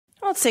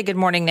Let's say good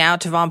morning now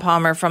to Vaughn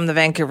Palmer from the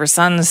Vancouver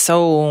Sun.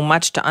 So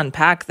much to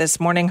unpack this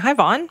morning. Hi,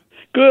 Vaughn.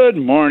 Good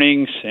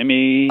morning,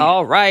 Simi.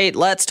 All right,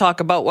 let's talk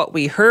about what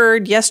we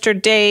heard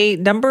yesterday.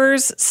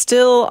 Numbers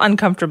still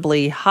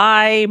uncomfortably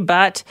high,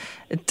 but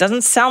it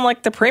doesn't sound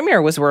like the Premier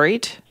was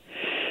worried.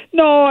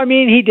 No, I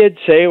mean, he did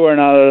say we're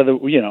not out of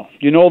the, you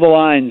know the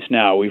lines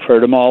now. We've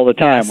heard them all the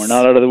time. Yes. We're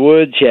not out of the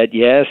woods yet.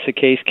 Yes, the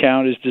case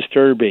count is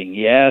disturbing.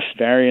 Yes,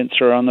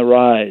 variants are on the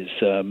rise.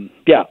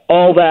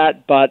 All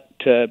that, but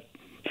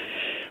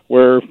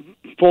we're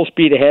full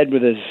speed ahead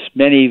with as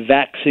many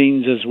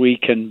vaccines as we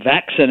can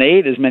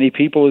vaccinate, as many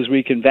people as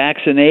we can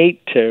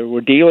vaccinate.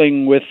 We're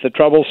dealing with the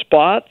trouble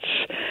spots.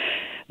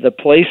 The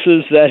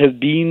places that have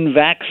been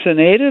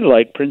vaccinated,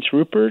 like Prince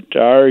Rupert,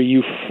 are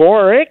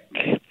euphoric.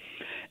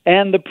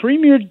 And the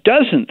Premier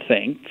doesn't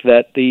think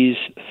that these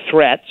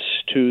threats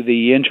to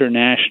the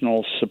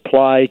international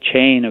supply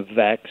chain of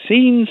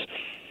vaccines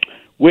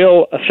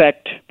will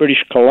affect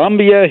British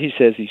Columbia. He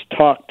says he's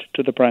talked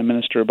to the Prime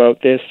Minister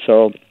about this,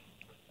 so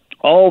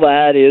all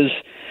that is,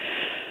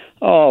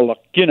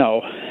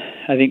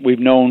 I think we've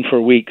known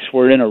for weeks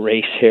we're in a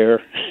race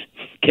here.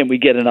 Can we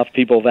get enough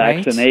people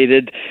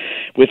vaccinated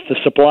with the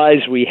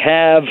supplies we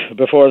have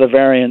before the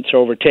variants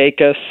overtake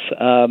us?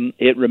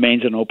 It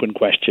remains an open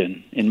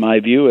question, in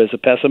my view, as a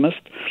pessimist.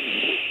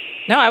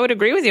 No, I would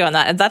agree with you on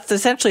that. And that's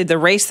essentially the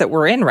race that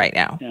we're in right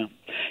now.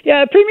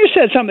 Yeah, the Premier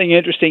said something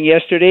interesting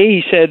yesterday.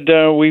 He said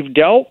we've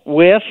dealt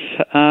with,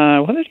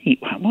 what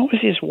was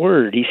his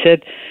word? He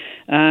said,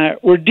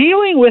 we're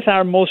dealing with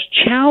our most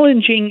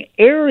challenging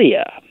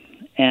area.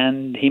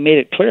 And he made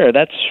it clear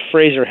that's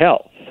Fraser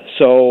Health.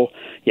 So,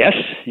 yes,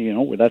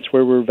 that's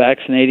where we're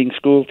vaccinating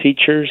school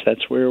teachers.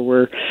 That's where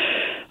we're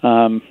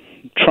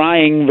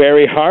trying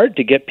very hard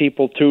to get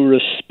people to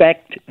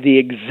respect the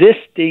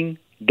existing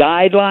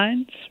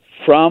guidelines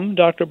from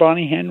Dr.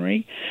 Bonnie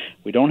Henry.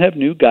 We don't have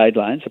new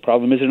guidelines. The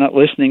problem is they're not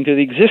listening to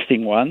the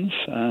existing ones.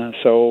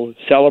 So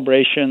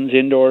celebrations,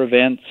 indoor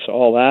events,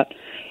 all that.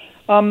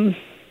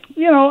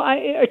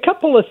 A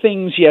couple of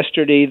things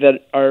yesterday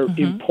that are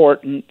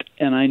important,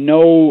 and I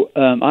know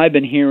I've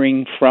been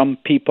hearing from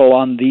people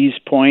on these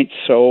points,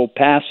 so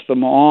pass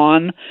them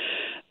on.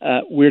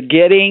 We're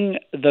getting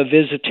the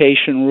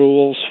visitation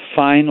rules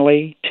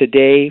finally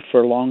today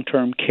for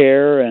long-term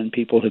care, and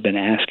people have been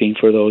asking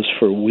for those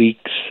for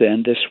weeks,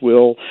 and this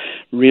will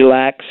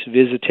relax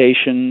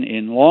visitation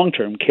in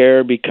long-term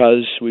care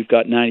because we've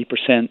got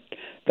 90%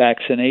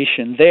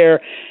 vaccination there.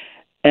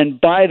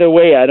 And by the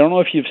way, I don't know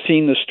if you've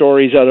seen the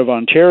stories out of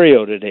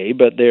Ontario today,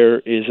 but there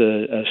is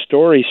a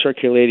story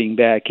circulating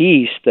back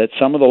east that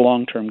some of the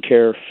long-term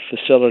care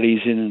facilities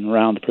in and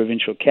around the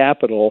provincial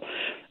capital,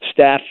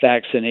 staff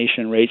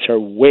vaccination rates are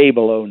way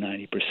below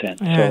 90%.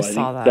 Yeah, I think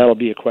that'll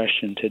be a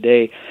question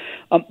today.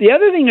 The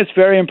other thing that's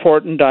very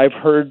important, I've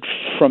heard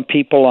from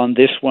people on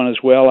this one as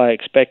well, I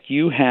expect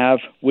you have,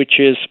 which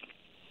is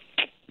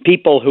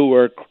people who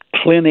are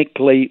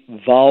clinically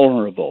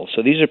vulnerable.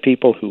 So these are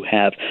people who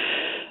have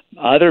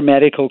other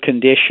medical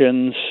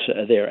conditions,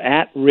 they're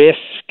at risk,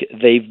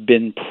 they've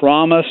been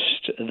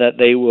promised that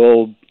they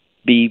will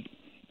be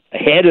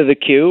ahead of the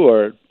queue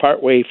or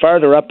partway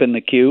farther up in the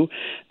queue,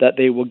 that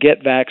they will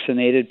get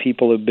vaccinated.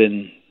 People have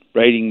been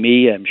writing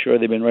me, I'm sure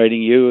they've been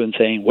writing you and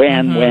saying,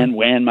 when,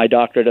 my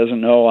doctor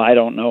doesn't know, I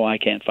don't know, I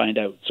can't find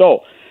out.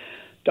 So,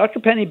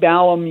 Dr. Penny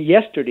Ballem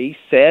yesterday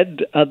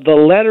said the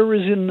letter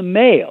is in the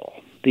mail.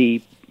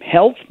 The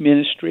Health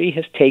Ministry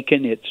has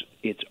taken its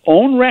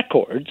own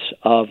records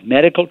of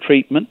medical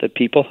treatment that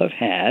people have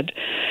had,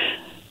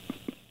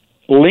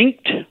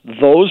 linked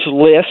those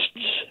lists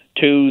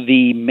to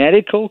the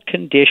medical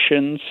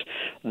conditions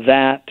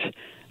that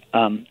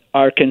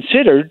are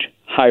considered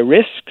high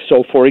risk.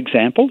 So, for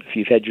example, if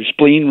you've had your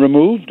spleen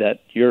removed,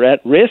 that you're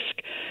at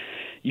risk,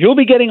 you'll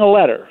be getting a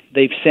letter.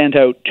 They've sent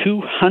out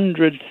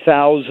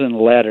 200,000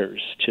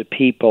 letters to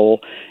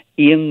people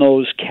in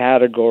those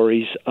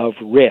categories of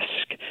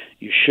risk.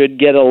 You should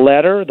get a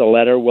letter. The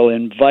letter will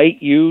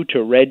invite you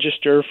to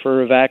register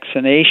for a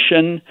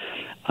vaccination.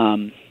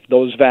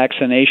 Those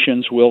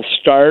vaccinations will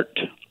start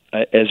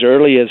as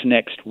early as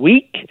next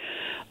week.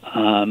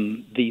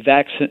 When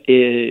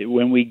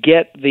we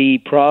get the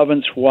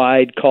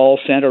province-wide call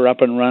center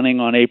up and running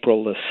on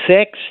April the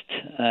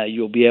 6th,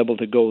 you'll be able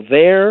to go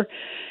there.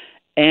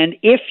 And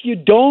if you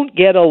don't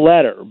get a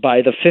letter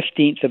by the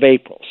 15th of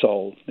April,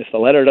 so if the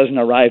letter doesn't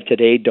arrive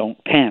today,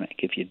 don't panic.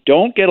 If you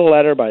don't get a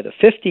letter by the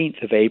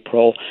 15th of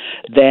April,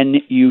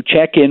 then you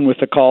check in with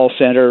the call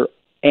center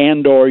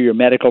and or your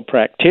medical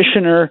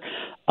practitioner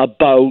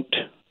about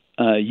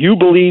you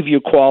believe you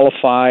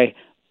qualify,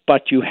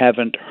 but you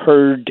haven't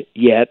heard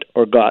yet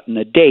or gotten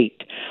a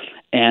date.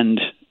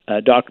 And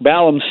Dr.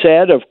 Ballem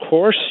said, of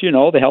course,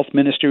 the Health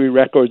Ministry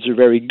records are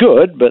very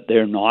good, but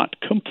they're not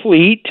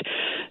complete.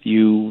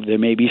 There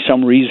may be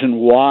some reason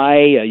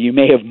why you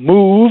may have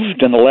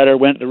moved and the letter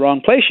went to the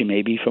wrong place. You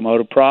may be from out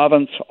of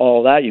province,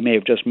 all that. You may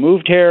have just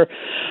moved here.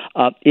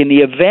 In the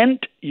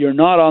event you're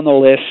not on the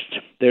list,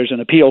 there's an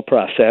appeal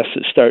process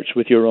that starts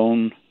with your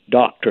own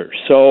doctor.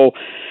 So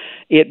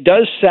It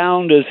does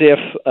sound as if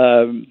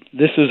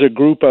this is a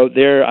group out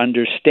there,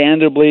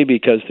 understandably,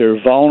 because they're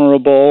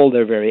vulnerable,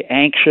 they're very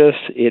anxious.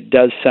 It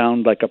does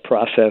sound like a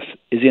process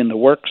is in the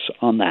works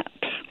on that.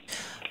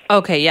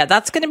 Okay, yeah,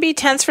 that's going to be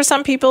tense for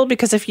some people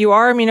because if you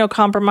are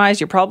immunocompromised,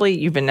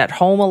 you've been at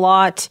home a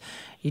lot.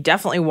 You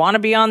definitely want to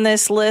be on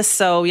this list.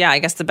 So, yeah, I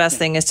guess the best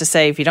thing is to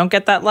say, if you don't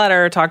get that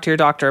letter, talk to your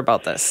doctor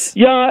about this.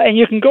 Yeah, and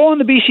you can go on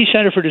the BC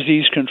Centre for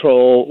Disease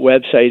Control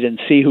website and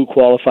see who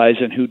qualifies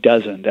and who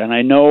doesn't. And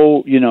I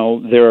know,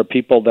 there are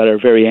people that are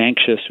very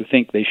anxious who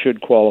think they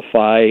should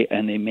qualify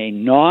and they may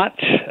not.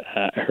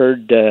 I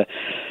heard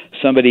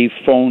somebody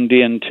phoned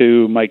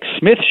into Mike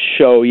Smith's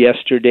show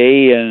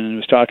yesterday and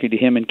was talking to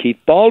him and Keith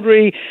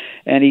Baldry,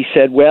 and he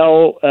said,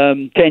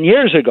 10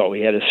 years ago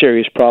he had a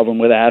serious problem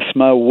with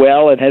asthma.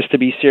 Well, it has to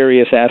be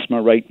serious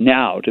asthma right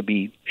now to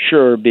be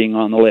sure being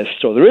on the list.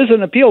 So there is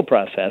an appeal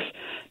process.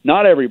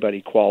 Not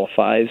everybody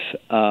qualifies.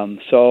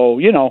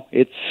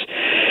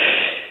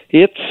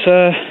 It's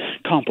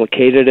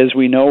complicated, as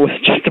we know, with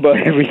just about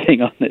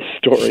everything on this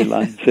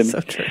storyline.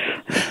 So true.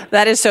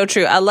 That is so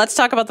true. Let's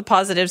talk about the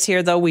positives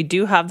here, though. We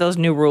do have those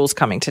new rules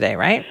coming today,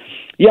 right?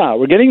 Yeah,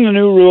 we're getting the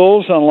new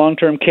rules on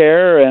long-term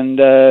care, and,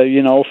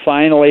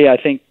 finally, I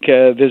think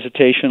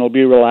visitation will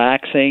be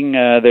relaxing.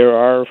 There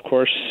are, of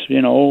course,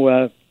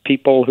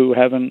 people who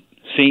haven't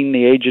seen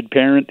the aged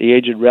parent, the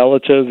aged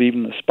relative,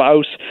 even the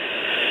spouse,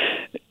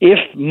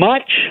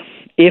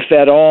 if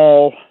at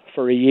all,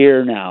 for a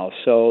year now.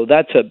 So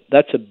that's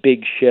a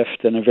big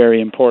shift and a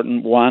very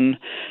important one.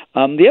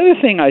 The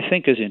other thing I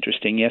think is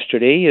interesting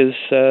yesterday is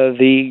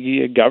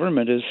the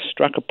government has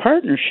struck a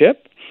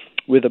partnership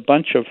with a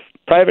bunch of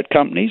private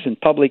companies and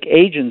public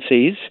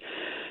agencies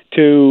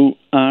to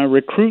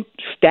recruit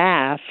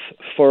staff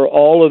for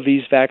all of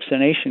these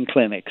vaccination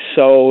clinics.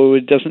 So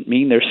it doesn't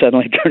mean they're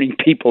suddenly turning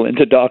people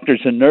into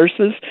doctors and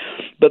nurses,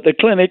 but the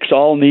clinics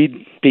all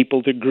need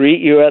people to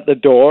greet you at the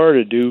door,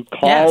 to do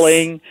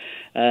calling,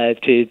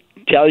 to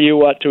tell you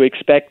what to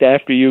expect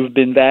after you've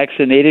been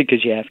vaccinated,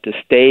 because you have to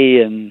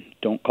stay and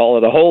don't call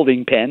it a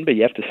holding pen, but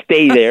you have to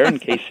stay there in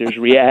case there's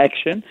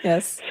reaction.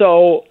 Yes.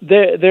 So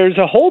there's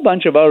a whole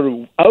bunch of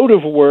out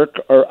of work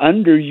or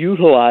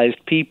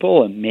underutilized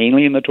people, and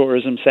mainly in the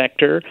tourism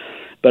sector,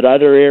 but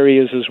other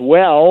areas as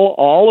well,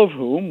 all of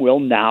whom will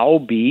now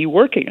be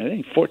working. I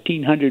think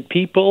 1,400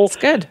 people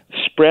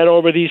spread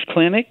over these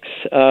clinics.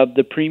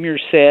 The Premier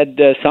said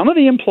some of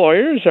the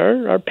employers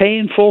are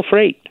paying full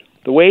freight,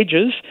 the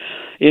wages.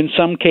 In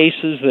some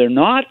cases, they're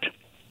not.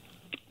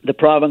 The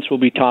province will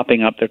be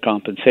topping up their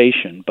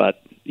compensation,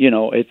 but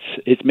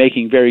it's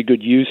making very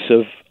good use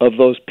of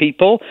those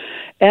people.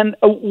 And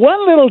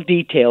one little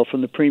detail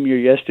from the Premier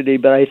yesterday,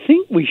 but I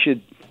think we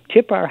should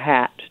tip our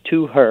hat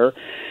to her.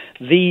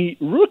 The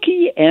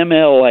rookie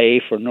MLA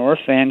for North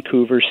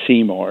Vancouver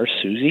Seymour,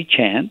 Susie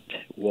Chant,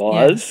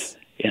 was,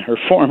 in her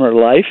former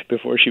life,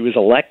 before she was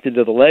elected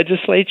to the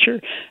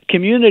legislature,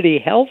 community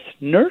health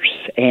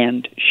nurse,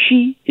 and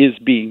she is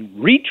being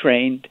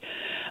retrained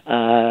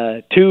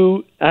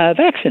to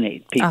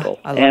vaccinate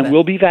people. And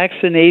we'll be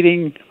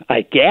vaccinating,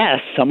 I guess,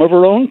 some of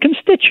her own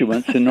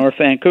constituents in North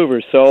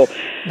Vancouver. So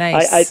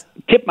nice. I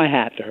tip my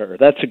hat to her.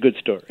 That's a good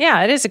story.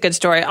 Yeah, it is a good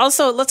story.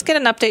 Also, let's get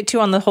an update, too,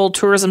 on the whole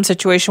tourism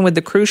situation with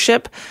the cruise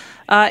ship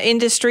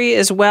industry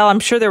as well. I'm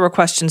sure there were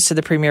questions to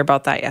the Premier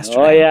about that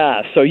yesterday. Oh,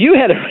 yeah. So you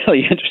had a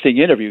really interesting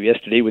interview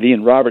yesterday with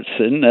Ian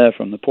Robertson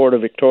from the Port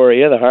of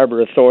Victoria, the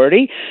Harbour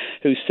Authority,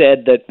 who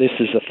said that this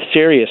is a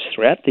serious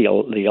threat. The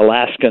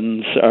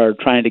Alaskans are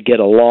trying to get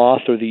a law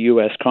through the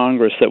U.S.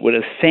 Congress that would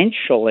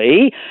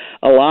essentially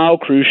allow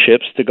cruise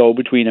ships to go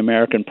between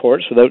American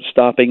ports without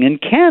stopping in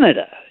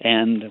Canada.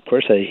 And, of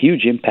course, a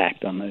huge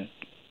impact on the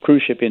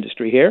cruise ship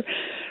industry here.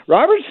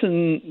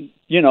 Robertson,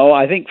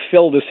 I think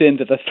filled us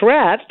into the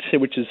threat,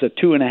 which is a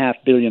 $2.5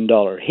 billion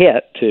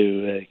hit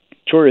to the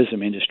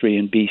tourism industry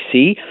in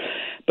BC.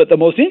 But the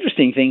most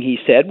interesting thing he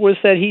said was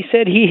that he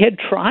said he had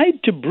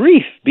tried to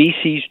brief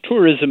BC's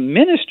tourism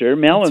minister,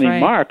 Melanie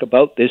Mark,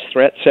 about this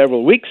threat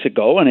several weeks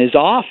ago, and his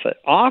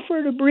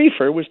offer to brief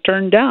her was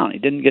turned down. He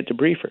didn't get to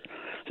brief her.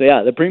 So,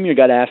 yeah, the Premier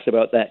got asked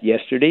about that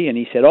yesterday, and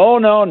he said,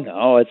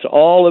 no, it's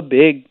all a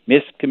big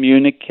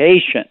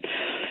miscommunication.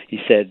 He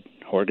said,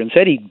 Horgan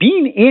said he'd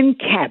been in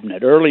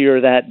cabinet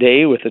earlier that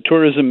day with the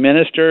tourism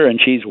minister,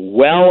 and she's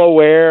well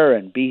aware,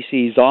 and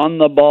BC's on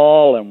the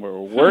ball, and we're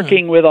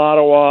working with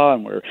Ottawa,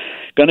 and we're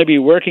going to be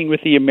working with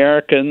the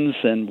Americans,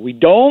 and we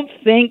don't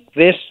think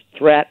this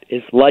threat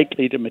is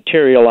likely to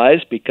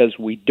materialize because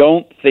we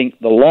don't think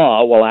the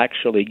law will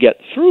actually get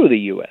through the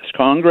U.S.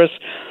 Congress.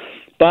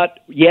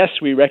 But, yes,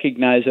 we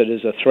recognize it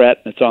as a threat,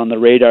 and it's on the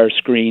radar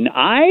screen.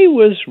 I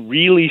was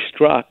really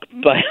struck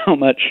by how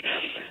much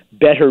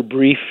better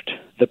briefed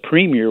the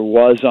Premier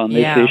was on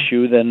this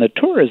issue than the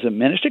tourism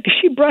minister, because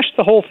she brushed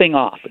the whole thing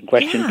off in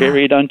question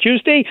period on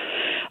Tuesday.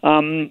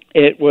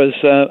 It was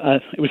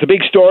a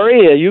big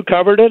story. You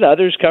covered it,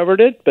 others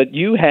covered it, but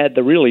you had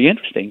the really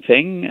interesting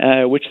thing,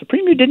 which the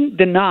Premier didn't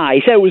deny.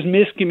 He said it was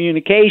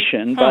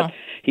miscommunication, but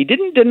he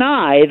didn't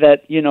deny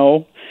that,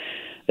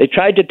 They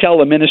tried to tell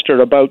the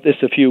minister about this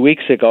a few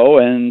weeks ago,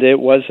 and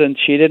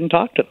she didn't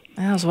talk to them.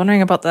 I was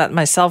wondering about that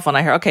myself when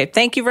I heard. Okay,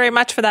 thank you very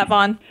much for that,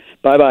 Vaughn.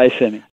 Bye-bye, Simi.